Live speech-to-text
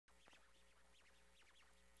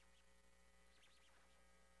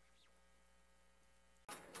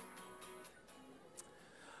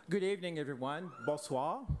Good evening, everyone.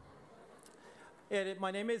 Bonsoir.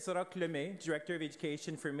 My name is Roch Lemay, Director of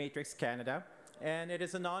Education for Matrix Canada, and it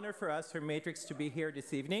is an honor for us, for Matrix, to be here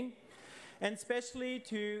this evening, and especially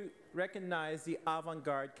to recognize the Avant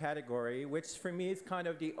Garde category, which for me is kind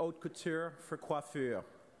of the haute couture for coiffure.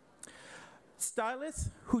 Stylists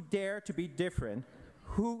who dare to be different,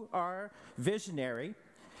 who are visionary,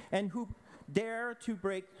 and who dare to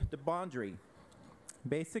break the boundary,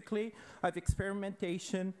 basically, of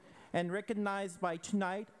experimentation and recognized by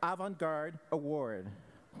tonight Avant Garde Award.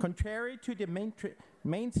 Contrary to the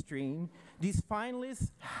mainstream, these finalists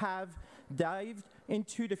have dived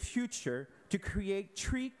into the future to create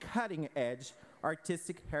three cutting-edge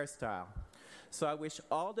artistic hairstyles. So I wish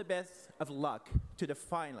all the best of luck to the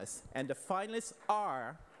finalists. And the finalists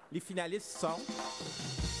are, les finalistes sont...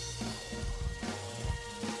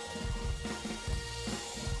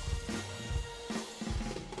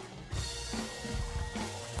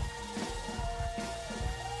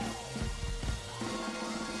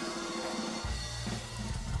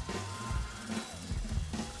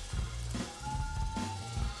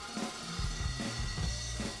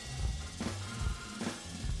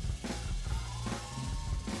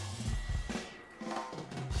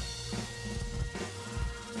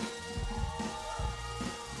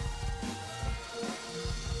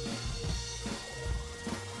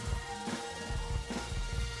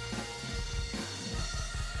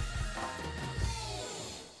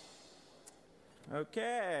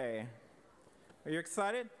 Okay, are you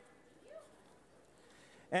excited?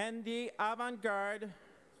 And the avant-garde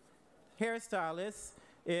hairstylist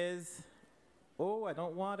is, oh, I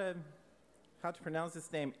don't want to, how to pronounce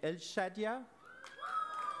his name, Elshadai?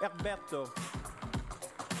 Erbeto.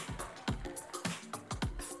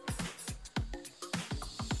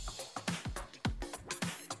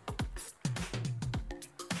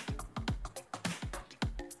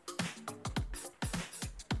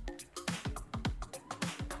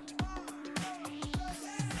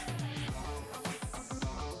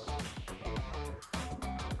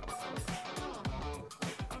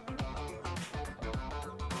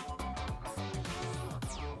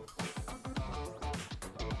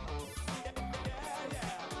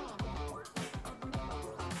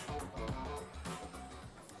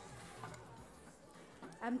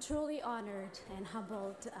 I'm truly honored and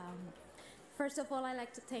humbled. First of all, I'd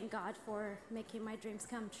like to thank God for making my dreams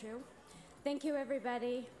come true. Thank you,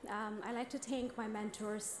 everybody. I'd like to thank my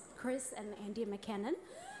mentors, Chris and Andy McKinnon.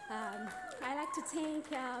 I'd like to thank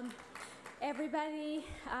everybody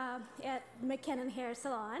at McKinnon Hair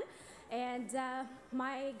Salon, and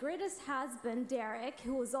my greatest husband, Derek,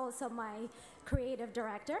 who is also my creative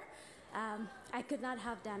director. I could not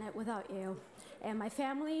have done it without you. And my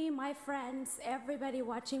family, my friends, everybody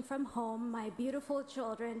watching from home, my beautiful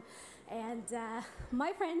children, and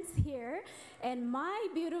my friends here, and my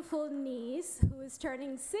beautiful niece, who is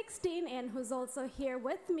turning 16 and who's also here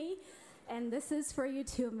with me. And this is for you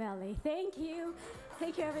too, Melly. Thank you.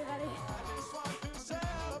 Thank you, everybody.